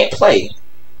 He can't play.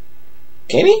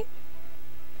 Can he?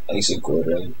 I think he's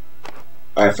Gordon.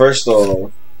 Alright, first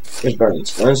off, here's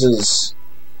Burns. Burns is,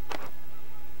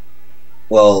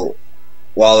 well,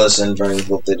 Wallace and Burns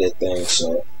both did their thing,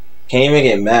 so can't even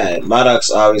get mad.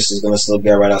 Maddox obviously is gonna still be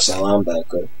right outside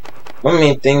linebacker. My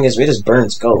main thing is, where does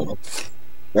Burns go?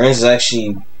 Burns is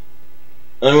actually,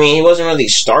 I mean, he wasn't really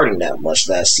starting that much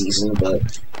last season,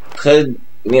 but could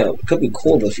be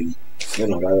cool if he, got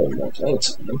a little more playing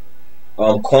time.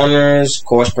 Corners, of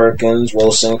course, Perkins,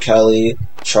 Wilson, Kelly,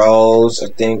 Charles. I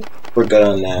think we're good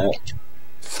on that.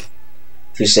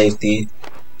 For safety, I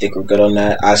think we're good on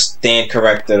that. I stand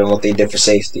corrected on what they did for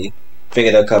safety.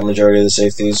 Figured they'll cut majority of the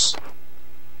safeties.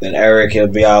 Then Eric, he'll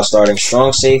be our starting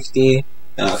strong safety,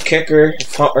 and our kicker,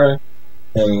 punter,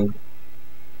 and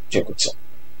Jacobson.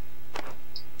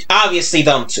 Obviously,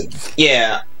 them two.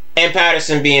 Yeah, and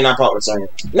Patterson being our punt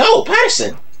returner. No,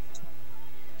 Patterson.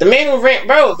 The man who ran,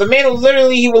 bro. The man who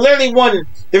literally won.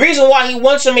 The reason why he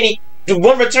won so many,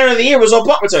 one return of the year was on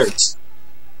punt returns.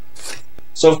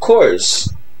 So of course,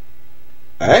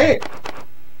 all right.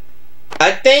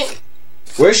 I think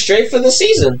we're straight for the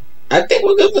season. I think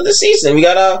we're good for the season. We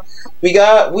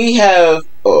have.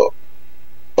 Oh,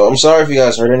 I'm sorry if you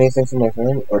guys heard anything from my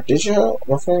phone, or did you know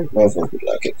my phone? My phone was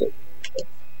black.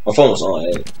 My phone was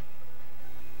on.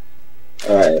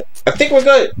 Alright. I think we're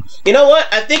good. You know what?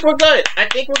 I think we're good. I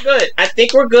think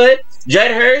we're good.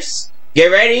 Judd Hurst, get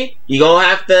ready. You gonna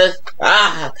have to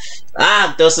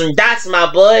throw some dots,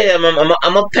 my boy. I'm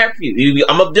gonna pep you.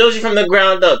 I'm gonna build you from the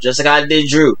ground up, just like I did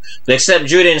Drew. But except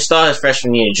Drew didn't start his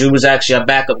freshman year. Drew was actually a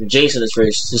backup to Jason his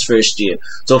first year.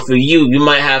 So for you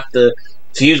might have to.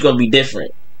 For you, it's gonna be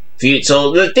different.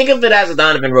 So think of it as a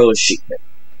Donovan Rhodes treatment.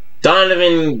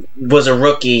 Donovan was a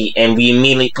rookie, and we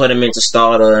immediately put him into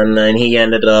starter, and then he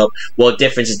ended up, well,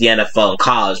 difference is the NFL and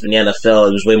college, but in the NFL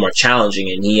it was way more challenging,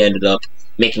 and he ended up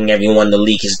making everyone in the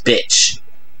league his bitch.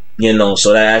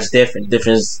 So that's different.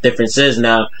 Difference is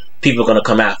now people are going to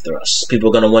come after us. People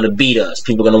are going to want to beat us.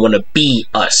 People are going to want to be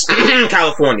us.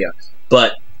 California.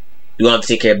 But we're going to have to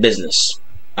take care of business.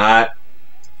 Alright?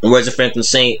 And where's the Franklin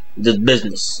Saint? The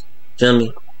business. Feel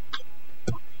me?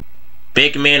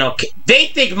 Big man, okay. They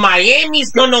think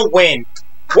Miami's gonna win.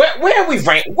 Where are we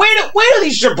ranked? Where do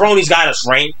these jabronis got us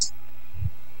ranked?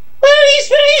 Where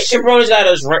do these jabronis got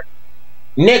us ranked?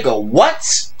 Nigga,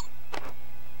 what?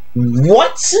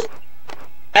 What?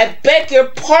 I beg your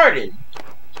pardon.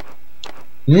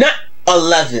 Not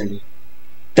 11.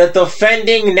 The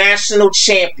defending national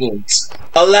champions.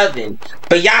 11.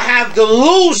 But y'all have the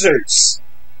losers.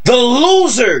 The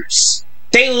losers.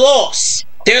 They lost.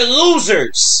 They're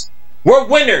losers. We're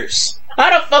winners. How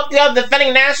the fuck do y'all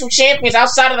defending national champions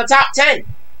outside of the top 10?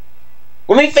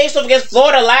 When we faced off against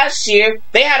Florida last year,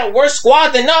 they had a worse squad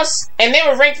than us, and they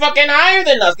were ranked fucking higher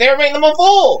than us. They were ranked number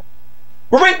 4.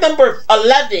 We're ranked number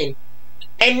 11,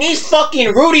 and these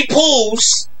fucking Rudy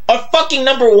Pools are fucking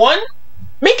number 1?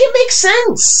 Make it make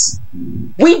sense.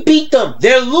 We beat them.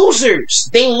 They're losers.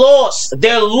 They lost.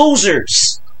 They're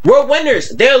losers. We're winners.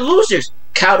 They're losers.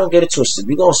 Cal, don't get it twisted.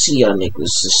 We gonna see y'all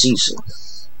niggas this season.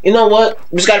 You know what?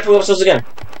 We just gotta prove ourselves again.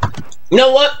 You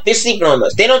know what? They're sleeping on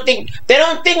us. They don't think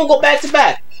we'll go back to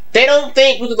back. They don't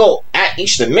think we could go at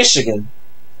Eastern Michigan.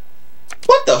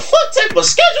 What the fuck type of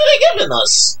schedule they giving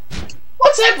us?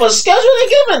 What type of schedule they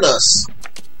giving us?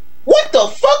 What the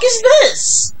fuck is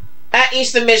this? At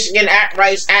Eastern Michigan, at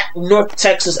Rice, at North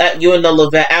Texas, at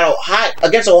UNLV, at Ohio,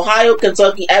 against Ohio,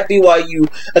 Kentucky, at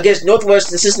BYU, against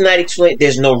Northwestern, Cincinnati, Tulane.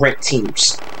 There's no ranked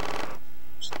teams.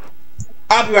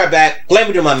 I'll be right back. Let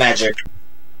me do my magic.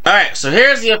 Alright, so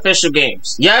here's the official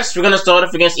games. Yes, we're going to start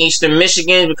off against Eastern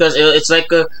Michigan because it's like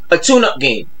a tune-up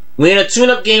game. We need a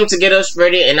tune-up game to get us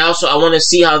ready, and also I want to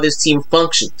see how this team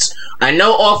functions. I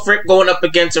know off-rip going up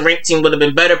against a ranked team would have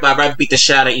been better, but I'd rather beat the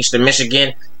shit out of Eastern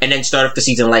Michigan and then start off the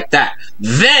season like that.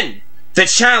 Then the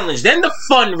challenge, then the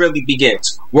fun really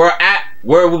begins. We'll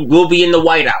be in the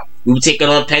whiteout. We'll be taking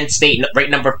on Penn State,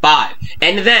 ranked number 5,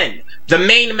 and then the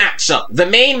main matchup, the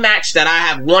main match that I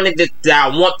have wanted that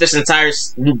I want this entire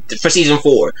for season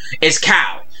 4 is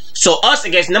Cal. So us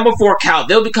against number 4 Cal,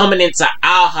 they'll be coming into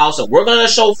our house, and we're gonna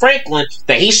show Franklin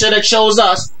that he should have chose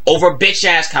us over bitch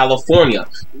ass California.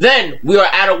 Then we are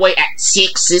out away at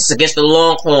Texas against the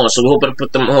Longhorns, so we're hoping to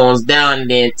put them horns down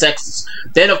there in Texas.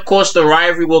 Then of course the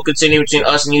rivalry will continue between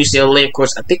us and UCLA. Of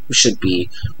course, I think we should be.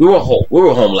 We were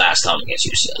home last time against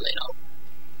UCLA though.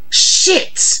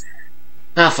 Shit.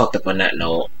 I fucked up on that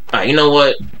note. Alright, you know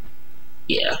what?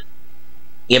 Yeah.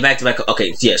 Yeah, back to back.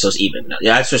 Okay, yeah, so it's even now.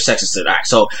 Yeah, I switched Texas to that. Alright,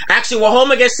 so actually, we're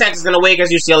home against Texas and away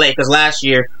against UCLA because last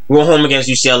year we were home against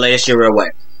UCLA. This year we're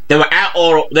away. Then we're at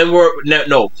Oral. Then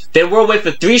we're away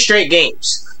for 3 straight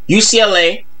games.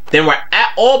 UCLA. Then we're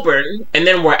at Auburn, and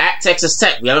then we're at Texas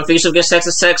Tech. We haven't faced against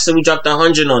Texas Tech, so we dropped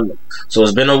 100 on them. So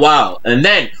it's been a while. And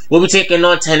then we'll be taking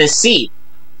on Tennessee.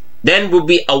 Then we'll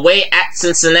be away at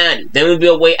Cincinnati. Then we'll be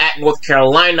away at North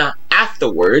Carolina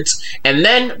afterwards. And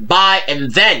then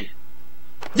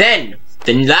then,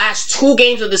 the last 2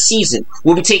 games of the season,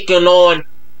 we'll be taking on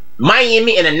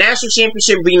Miami in a national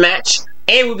championship rematch,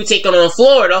 and we'll be taking on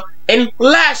Florida in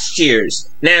last year's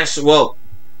national, well,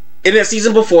 in the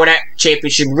season before that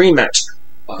championship rematch.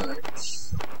 5,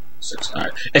 6,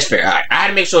 alright. It's fair, alright. I had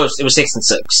to make sure it was 6 and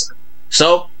 6.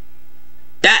 So,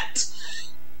 that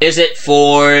is it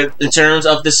for in terms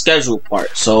of the schedule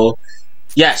part. So,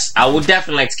 yes, I would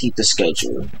definitely like to keep the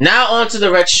schedule. Now on to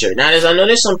the red shirt. Now I know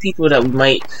there's some people that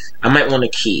I might want to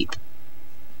keep.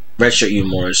 Red shirt you,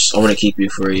 Morris. I want to keep you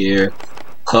for a year.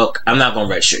 Cook, I'm not gonna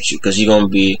red shirt you because you're gonna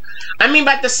be. I mean,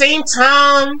 but at the same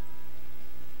time,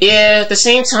 yeah. At the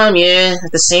same time,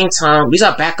 he's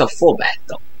our backup fullback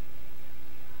though.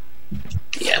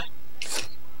 Yeah.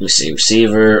 Let me see.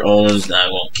 Receiver owns. Nah, I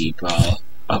won't keep.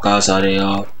 Akash how they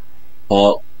are.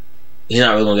 Paul. He's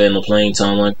not really gonna get no playing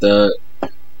time like that.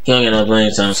 He don't get no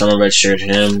playing time, so I'm gonna redshirt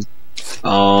him.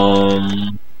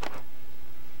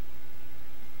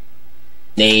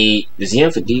 Nate, is he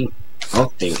in for deep? I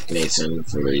don't think Nate's in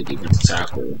for really defensive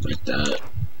tackle like that.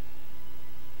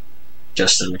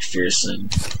 Justin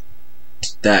McPherson.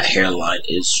 That hairline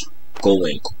is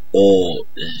going all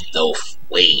the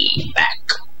way back.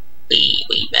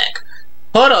 Way back.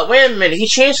 Hold up, wait a minute. He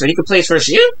transferred. He could play his first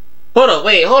year? Hold up,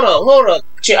 wait, hold up.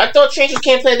 I thought transfers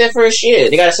can't play their first year.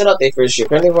 They gotta sit out their first year.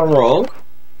 Apparently, if I'm wrong,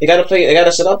 they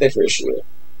gotta sit out their first year.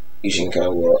 Eugene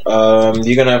Cowell.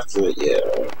 You're gonna have to,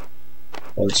 yeah.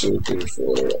 1, 2, 3,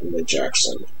 4.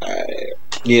 Jackson. Alright.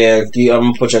 Yeah, I'm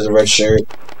gonna put you as a red shirt.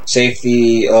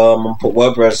 Safety. I'm gonna put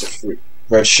Weber as a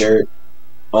red shirt.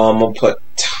 I'm gonna put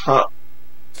Tom.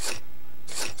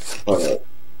 Alright.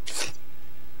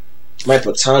 Might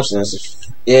put Thompson as a.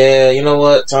 Yeah, you know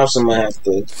what? Thompson might have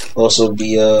to also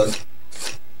be. I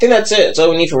think that's it. That's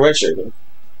all we need for redshirt.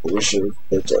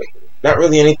 Not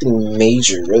really anything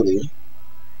major, really.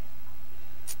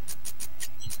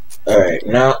 Alright,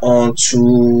 now on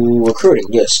to recruiting.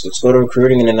 Yes, let's go to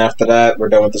recruiting, and then after that, we're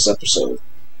done with this episode.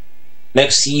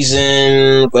 Next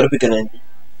season, what are we gonna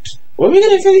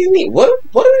really need? What are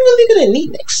we really gonna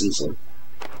need next season?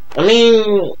 I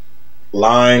mean,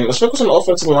 line. Let's focus on the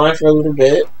offensive line for a little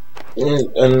bit,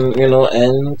 and you know,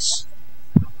 ends.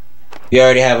 We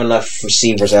already have enough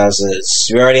receivers as is.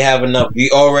 We already have enough.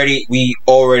 We already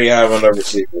have enough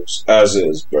receivers as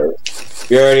is, bro.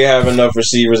 We already have enough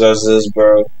receivers as is,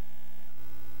 bro.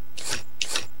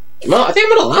 No, I think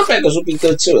middle linebackers would be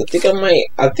good too.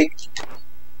 I think.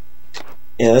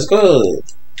 Yeah, let's go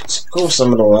with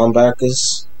some of the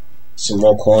linebackers. Some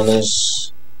more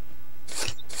corners.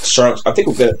 Strong. I think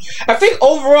we're good. I think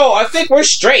overall, I think we're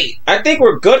straight. I think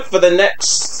we're good for the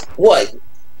next what?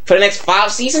 For the next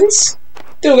 5 seasons? I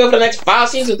think we're good for the next 5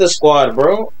 seasons with this squad,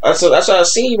 bro. That's what I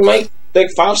see. Mike, like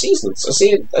 5 seasons. I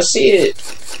see it.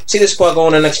 See this squad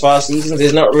going the next 5 seasons.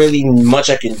 There's not really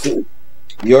much I can do.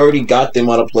 We already got the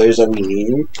amount of players that we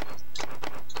need.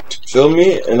 Feel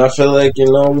me? And I feel like, you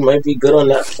know, we might be good on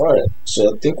that front.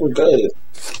 So I think we're good.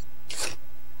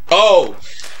 Oh,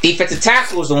 defensive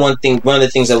tackles is one of the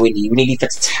things that we need. We need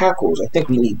defensive tackles. I think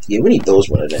we need those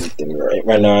more than anything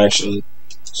right now, actually.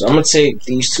 So I'm gonna take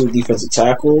these 2 defensive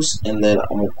tackles, and then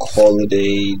I'm gonna call it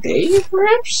a day,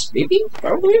 perhaps, maybe,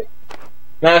 probably.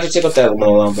 Nah, I should take up that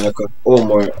one linebacker. One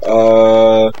more.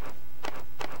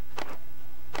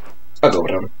 I'll go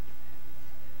with him.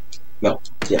 No,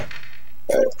 yeah.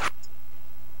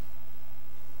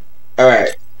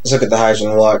 Alright. Let's look at the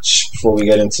Heisman watch before we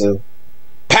get into.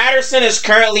 Patterson is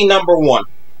currently number 1.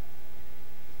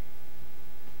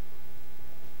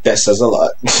 That says a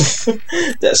lot.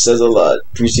 That says a lot.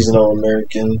 Preseason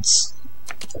All-Americans.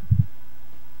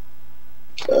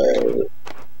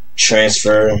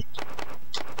 Transfer.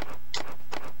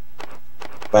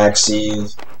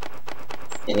 Backseat.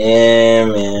 Yeah,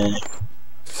 man.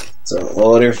 It's a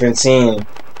whole different team.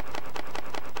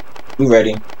 We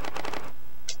ready.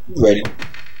 We ready.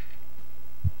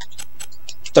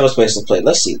 Toughest place to play.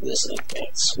 Let's see this in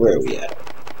advance. Where are we at?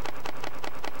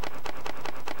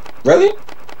 Really?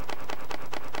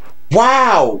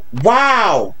 Wow!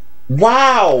 Wow!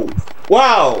 Wow!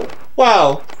 Wow!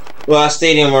 Wow! Well, our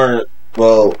stadium are,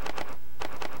 well,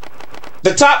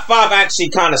 the top 5 actually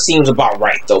kind of seems about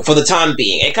right, though, for the time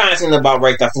being. It kind of seems about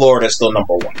right that Florida's still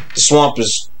number 1. The Swamp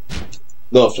is,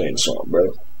 love playing the Swamp,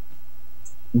 bro.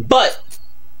 But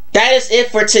that is it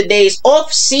for today's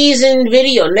off-season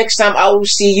video. Next time I will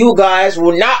see you guys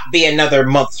will not be another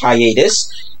month hiatus.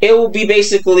 It will be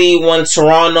basically when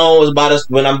Toronto is about us.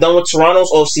 When I'm done with Toronto's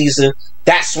off-season,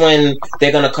 that's when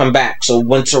they're gonna come back. So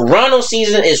when Toronto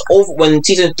season is over, when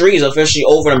season 3 is officially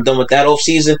over, and I'm done with that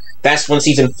off-season, that's when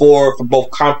season 4 for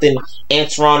both Compton and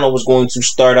Toronto is going to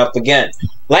start up again.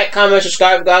 Like, comment,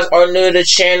 subscribe if you guys are new to the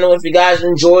channel. If you guys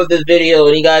enjoyed the video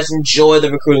and you guys enjoy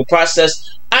the recruiting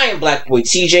process, I am Black Boy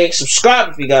TJ.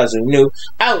 Subscribe if you guys are new.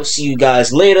 I will see you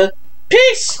guys later.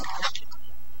 Peace!